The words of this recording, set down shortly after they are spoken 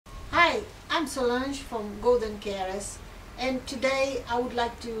I'm Solange from Golden Carers, and today I would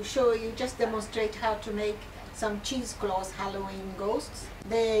like to show you, just demonstrate how to make some cheesecloth Halloween ghosts.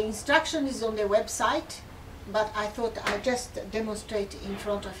 The instruction is on the website, but I thought I'd just demonstrate in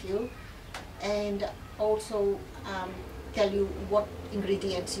front of you and also tell you what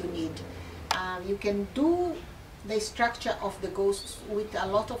ingredients you need. You can do the structure of the ghosts with a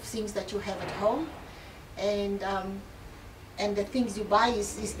lot of things that you have at home, and the things you buy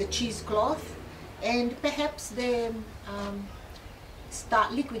is the cheesecloth and perhaps the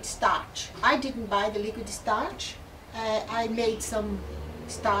liquid starch. I didn't buy the liquid starch. I made some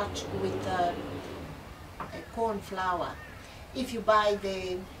starch with corn flour. If you buy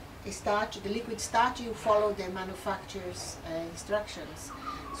the starch, the liquid starch, you follow the manufacturer's instructions.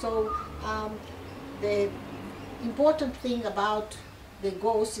 So the important thing about the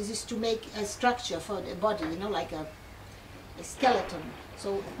ghost is to make a structure for the body, you know, like a skeleton.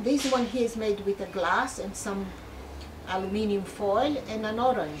 So this one here is made with a glass and some aluminium foil and an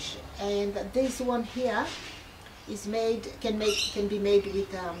orange, and this one here is can be made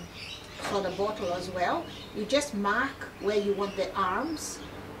with soda bottle as well. You just mark where you want the arms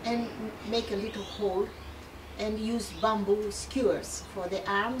and make a little hole and use bamboo skewers for the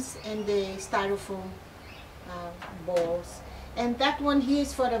arms and the styrofoam balls. And that one here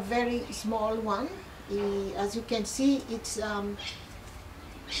is for a very small one. As you can see, it's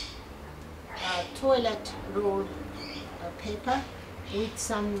toilet roll paper with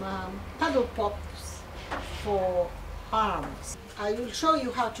some paddle pops for arms. I will show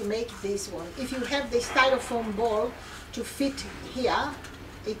you how to make this one. If you have the styrofoam ball to fit here,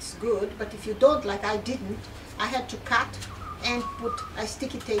 it's good, but if you don't, like I didn't, I had to cut and put a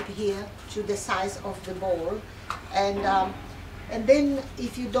sticky tape here to the size of the ball, and then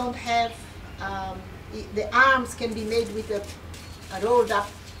if you don't have the arms can be made with a rolled up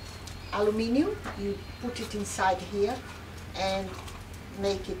aluminium. You put it inside here and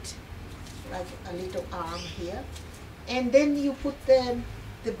make it like a little arm here, and then you put the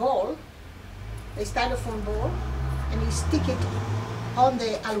ball, the styrofoam ball, and you stick it on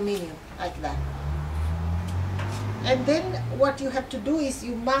the aluminium like that. And then what you have to do is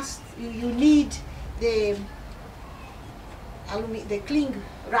you need the cling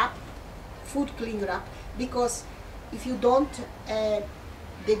wrap, food cling wrap, because if you don't,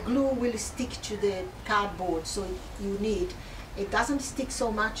 the glue will stick to the cardboard. So it doesn't stick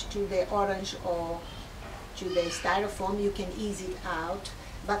so much to the orange or to the styrofoam. You can ease it out,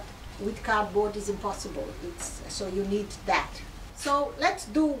 but with cardboard is impossible. So you need that. So let's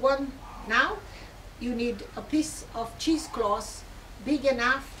do one now. You need a piece of cheesecloth big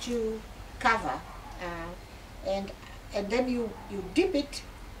enough to cover, and then you dip it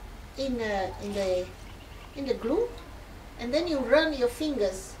in the glue, and then you run your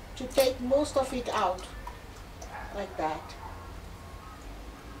fingers to take most of it out like that.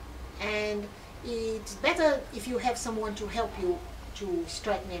 And it's better if you have someone to help you to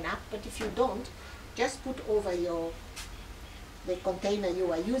straighten it up, but if you don't, just put over the container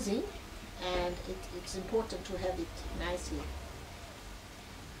you are using, and it's important to have it nicely.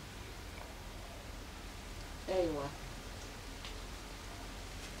 There you are.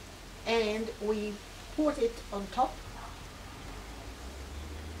 And we put it on top,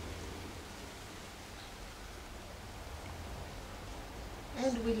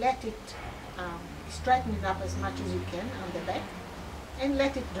 and we let it straighten it up as much as you can on the back and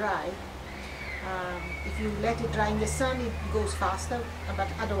let it dry. If you let it dry in the sun, it goes faster, but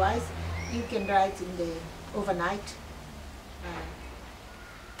otherwise you can dry it in the overnight.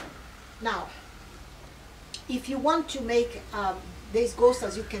 Now, if you want to make these ghosts,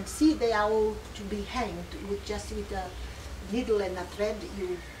 as you can see, they are all to be hanged with a needle and a thread.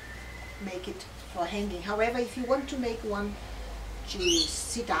 You make it for hanging. However, if you want to make one to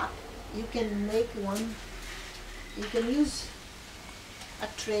sit up, you can make one. You can use a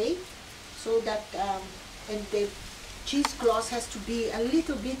tray, so that and the cheesecloth has to be a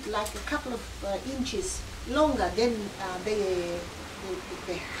little bit, like a couple of inches longer than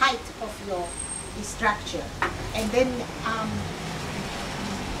the height of your structure, and then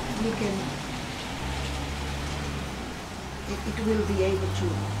you can, it will be able to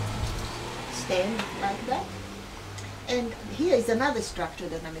stand like that. And here is another structure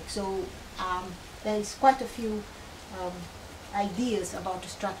that I make. So there is quite a few ideas about the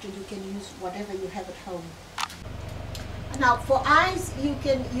structure. You can use whatever you have at home. Now for eyes, you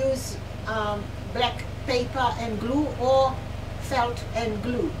can use black paper and glue, or felt and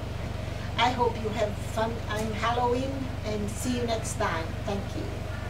glue. I hope you have fun on Halloween, and see you next time. Thank you.